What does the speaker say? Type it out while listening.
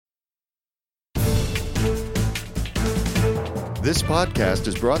This podcast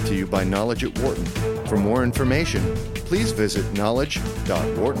is brought to you by Knowledge at Wharton. For more information, please visit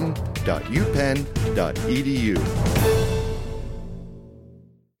knowledge.wharton.upenn.edu.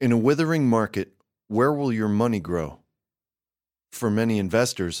 In a withering market, where will your money grow? For many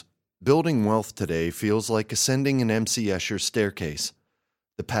investors, building wealth today feels like ascending an MC Escher staircase.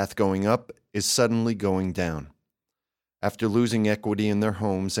 The path going up is suddenly going down. After losing equity in their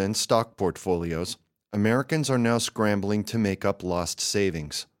homes and stock portfolios, Americans are now scrambling to make up lost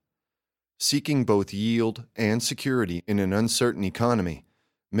savings. Seeking both yield and security in an uncertain economy,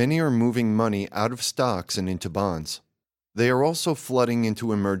 many are moving money out of stocks and into bonds. They are also flooding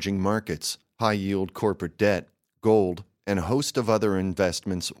into emerging markets, high-yield corporate debt, gold, and a host of other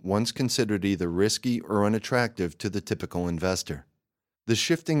investments once considered either risky or unattractive to the typical investor. The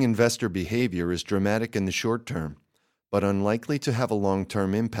shifting investor behavior is dramatic in the short term, but unlikely to have a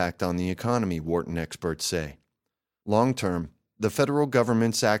long-term impact on the economy, Wharton experts say. Long-term, the federal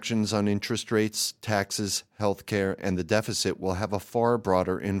government's actions on interest rates, taxes, healthcare, and the deficit will have a far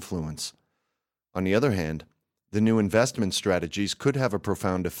broader influence. On the other hand, the new investment strategies could have a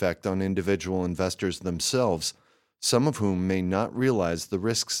profound effect on individual investors themselves, some of whom may not realize the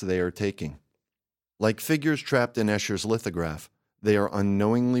risks they are taking. Like figures trapped in Escher's lithograph, they are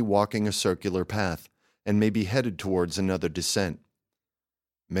unknowingly walking a circular path and may be headed towards another descent.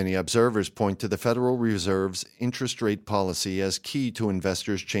 Many observers point to the Federal Reserve's interest rate policy as key to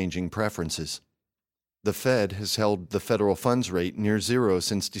investors' changing preferences. The Fed has held the federal funds rate near zero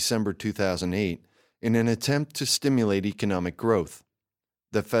since December 2008 in an attempt to stimulate economic growth.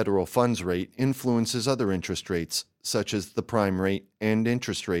 The federal funds rate influences other interest rates, such as the prime rate and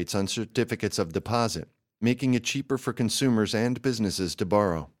interest rates on certificates of deposit, making it cheaper for consumers and businesses to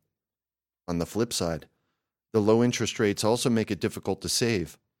borrow. On the flip side, the low interest rates also make it difficult to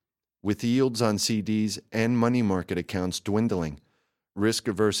save. With yields on CDs and money market accounts dwindling,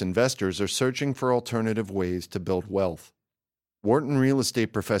 risk-averse investors are searching for alternative ways to build wealth. Wharton real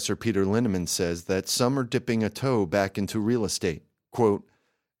estate professor Peter Linneman says that some are dipping a toe back into real estate. Quote,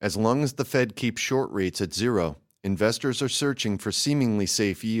 "As long as the Fed keeps short rates at zero, investors are searching for seemingly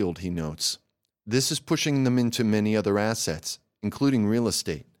safe yield," he notes. This is pushing them into many other assets, including real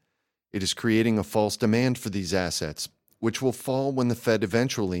estate. It is creating a false demand for these assets, which will fall when the Fed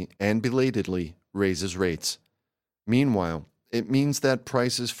eventually and belatedly raises rates. Meanwhile, it means that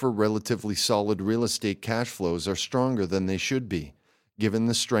prices for relatively solid real estate cash flows are stronger than they should be, given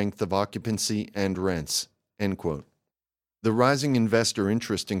the strength of occupancy and rents." End quote. The rising investor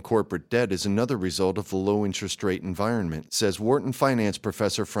interest in corporate debt is another result of the low interest rate environment, says Wharton finance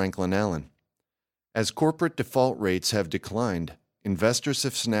professor Franklin Allen. As corporate default rates have declined, investors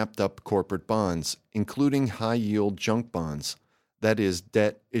have snapped up corporate bonds, including high-yield junk bonds, that is,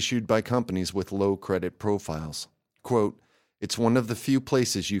 debt issued by companies with low credit profiles. Quote, "It's one of the few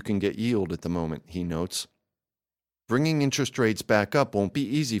places you can get yield at the moment," he notes. Bringing interest rates back up won't be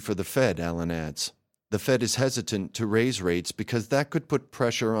easy for the Fed, Allen adds. The Fed is hesitant to raise rates because that could put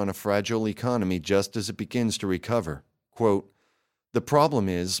pressure on a fragile economy just as it begins to recover. Quote, "The problem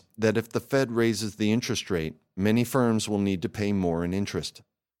is that if the Fed raises the interest rate, many firms will need to pay more in interest.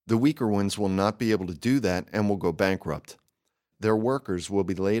 The weaker ones will not be able to do that and will go bankrupt. Their workers will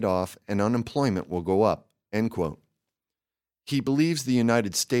be laid off and unemployment will go up." End quote. He believes the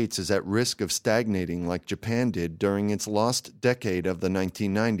United States is at risk of stagnating like Japan did during its lost decade of the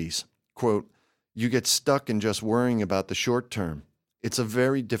 1990s. Quote, "You get stuck in just worrying about the short term. It's a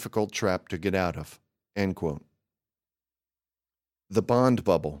very difficult trap to get out of." End quote. The bond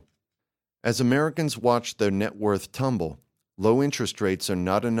bubble. As Americans watch their net worth tumble, low interest rates are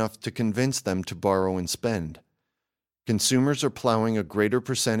not enough to convince them to borrow and spend. Consumers are plowing a greater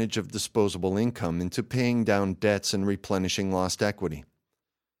percentage of disposable income into paying down debts and replenishing lost equity.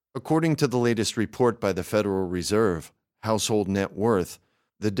 According to the latest report by the Federal Reserve, Household Net Worth,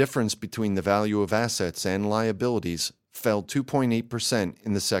 the difference between the value of assets and liabilities fell 2.8%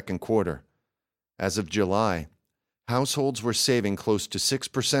 in the second quarter. As of July, households were saving close to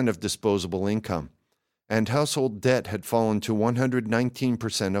 6% of disposable income, and household debt had fallen to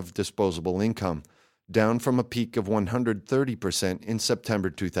 119% of disposable income, down from a peak of 130% in September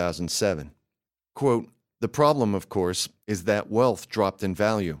 2007. Quote, "The problem, of course, is that wealth dropped in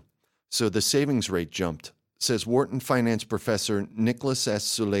value, so the savings rate jumped," says Wharton finance professor Nicholas S.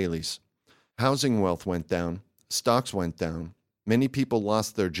 Soulelis. Housing wealth went down, stocks went down, many people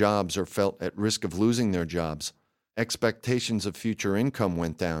lost their jobs or felt at risk of losing their jobs, expectations of future income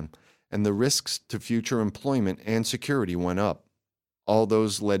went down, and the risks to future employment and security went up. All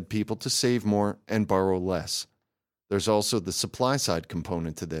those led people to save more and borrow less. There's also the supply side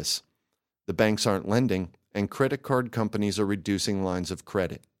component to this. The banks aren't lending, and credit card companies are reducing lines of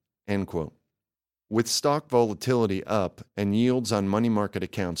credit." End quote. With stock volatility up and yields on money market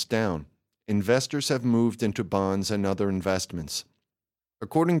accounts down, investors have moved into bonds and other investments.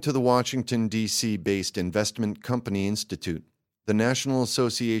 According to the Washington, D.C.-based Investment Company Institute, the National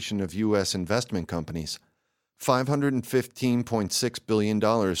Association of U.S. Investment Companies, $515.6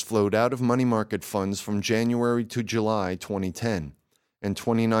 billion flowed out of money market funds from January to July 2010, and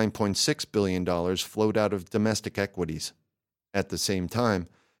 $29.6 billion flowed out of domestic equities. At the same time,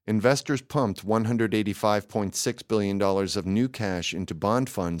 investors pumped $185.6 billion of new cash into bond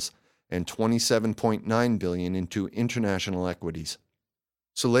funds and $27.9 billion into international equities.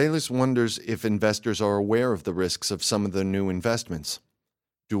 Solelis wonders if investors are aware of the risks of some of the new investments.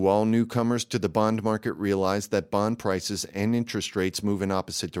 Do all newcomers to the bond market realize that bond prices and interest rates move in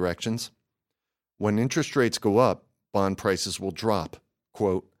opposite directions? When interest rates go up, bond prices will drop.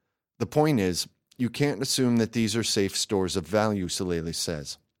 Quote, "The point is, you can't assume that these are safe stores of value," Solelis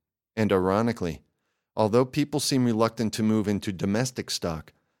says. And ironically, although people seem reluctant to move into domestic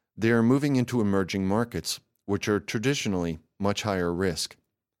stock, they are moving into emerging markets, which are traditionally much higher risk.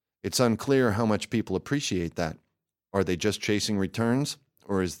 It's unclear how much people appreciate that. Are they just chasing returns,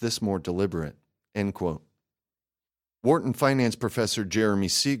 or is this more deliberate? End quote. Wharton finance professor Jeremy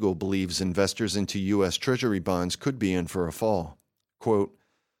Siegel believes investors into U.S. Treasury bonds could be in for a fall. Quote,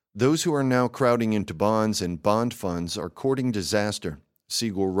 "Those who are now crowding into bonds and bond funds are courting disaster,"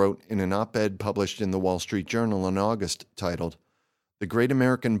 Siegel wrote in an op-ed published in the Wall Street Journal in August titled, "The Great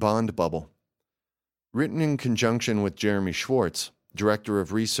American Bond Bubble." Written in conjunction with Jeremy Schwartz, director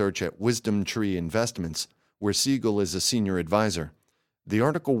of research at Wisdom Tree Investments, where Siegel is a senior advisor, the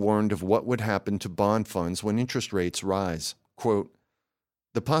article warned of what would happen to bond funds when interest rates rise. Quote,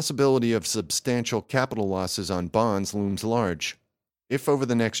 "The possibility of substantial capital losses on bonds looms large. If over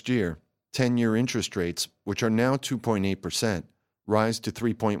the next year, 10-year interest rates, which are now 2.8%, rise to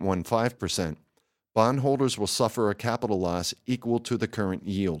 3.15%, bondholders will suffer a capital loss equal to the current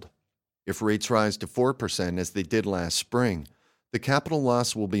yield. If rates rise to 4%, as they did last spring, the capital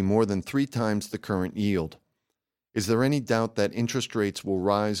loss will be more than 3 times the current yield. Is there any doubt that interest rates will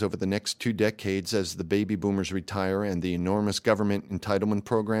rise over the next 2 decades as the baby boomers retire and the enormous government entitlement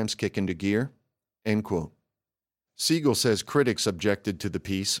programs kick into gear?" End quote. Siegel says critics objected to the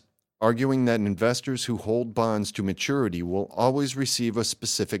piece, arguing that investors who hold bonds to maturity will always receive a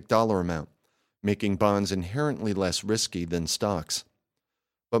specific dollar amount, making bonds inherently less risky than stocks.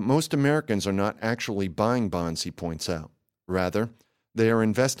 But most Americans are not actually buying bonds, he points out. Rather, they are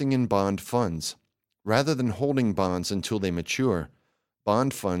investing in bond funds. Rather than holding bonds until they mature,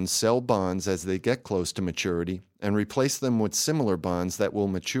 bond funds sell bonds as they get close to maturity and replace them with similar bonds that will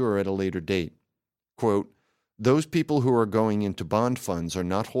mature at a later date. Quote, "Those people who are going into bond funds are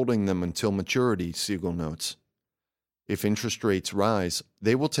not holding them until maturity," Siegel notes. If interest rates rise,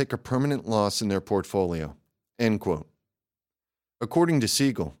 they will take a permanent loss in their portfolio. End quote. According to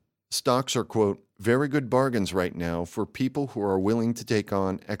Siegel, stocks are, quote, "very good bargains right now for people who are willing to take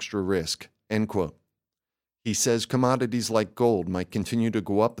on extra risk," end quote. He says commodities like gold might continue to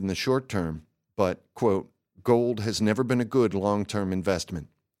go up in the short term, but, quote, "gold has never been a good long-term investment,"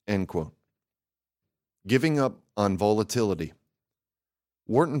 end quote. Giving up on volatility.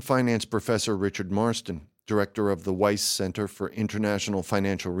 Wharton finance professor Richard Marston, director of the Weiss Center for International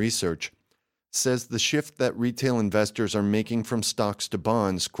Financial Research, says the shift that retail investors are making from stocks to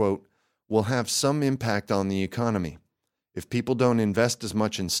bonds, quote, "will have some impact on the economy. If people don't invest as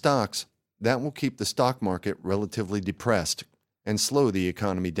much in stocks, that will keep the stock market relatively depressed and slow the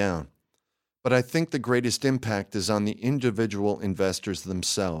economy down. But I think the greatest impact is on the individual investors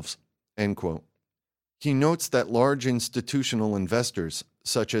themselves," end quote. He notes that large institutional investors,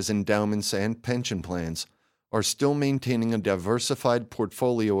 such as endowments and pension plans, are still maintaining a diversified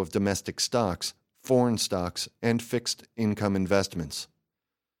portfolio of domestic stocks, foreign stocks, and fixed income investments.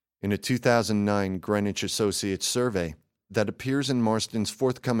 In a 2009 Greenwich Associates survey that appears in Marston's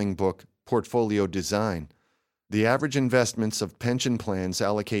forthcoming book, Portfolio Design, the average investments of pension plans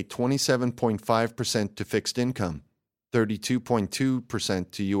allocate 27.5% to fixed income,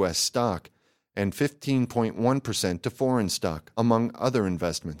 32.2% to U.S. stock, and 15.1% to foreign stock, among other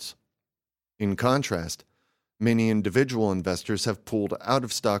investments. In contrast, many individual investors have pulled out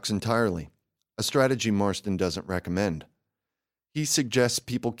of stocks entirely, a strategy Marston doesn't recommend. He suggests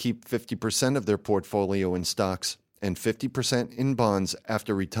people keep 50% of their portfolio in stocks and 50% in bonds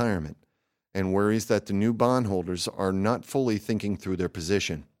after retirement, and worries that the new bondholders are not fully thinking through their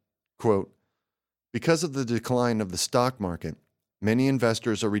position. Quote, "Because of the decline of the stock market, many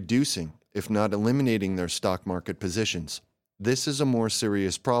investors are reducing, if not eliminating, their stock market positions. This is a more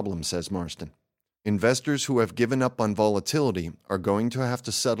serious problem," says Marston. Investors who have given up on volatility are going to have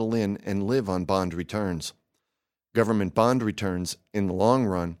to settle in and live on bond returns. Government bond returns, in the long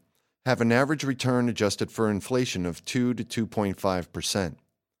run, have an average return adjusted for inflation of 2 to 2.5%.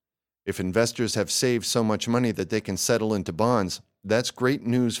 If investors have saved so much money that they can settle into bonds, that's great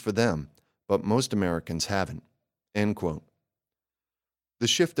news for them, but most Americans haven't. End quote. The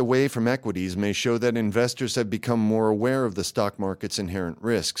shift away from equities may show that investors have become more aware of the stock market's inherent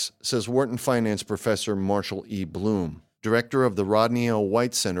risks, says Wharton finance professor Marshall E. Bloom, director of the Rodney L.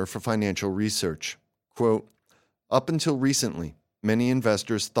 White Center for Financial Research. Quote, "Up until recently, many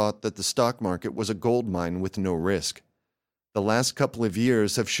investors thought that the stock market was a gold mine with no risk. The last couple of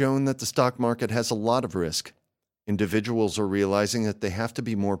years have shown that the stock market has a lot of risk. Individuals are realizing that they have to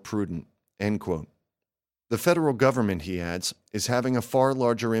be more prudent." End quote. The federal government, he adds, is having a far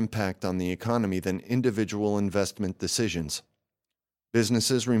larger impact on the economy than individual investment decisions.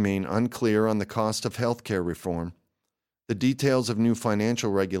 Businesses remain unclear on the cost of healthcare reform, the details of new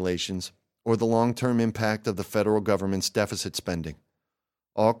financial regulations, or the long-term impact of the federal government's deficit spending,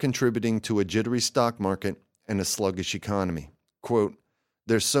 all contributing to a jittery stock market and a sluggish economy. Quote,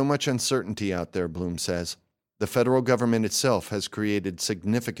 "There's so much uncertainty out there," Bloom says. "The federal government itself has created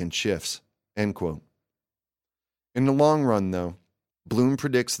significant shifts." End quote. In the long run, though, Bloom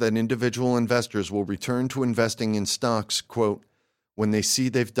predicts that individual investors will return to investing in stocks, quote, "when they see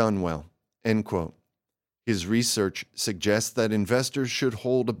they've done well," end quote. His research suggests that investors should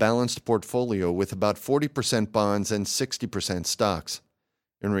hold a balanced portfolio with about 40% bonds and 60% stocks.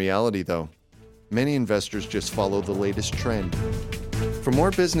 In reality, though, many investors just follow the latest trend. For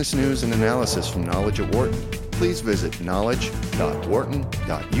more business news and analysis from Knowledge at Wharton, please visit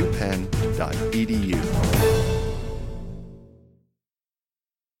knowledge.wharton.upenn.edu.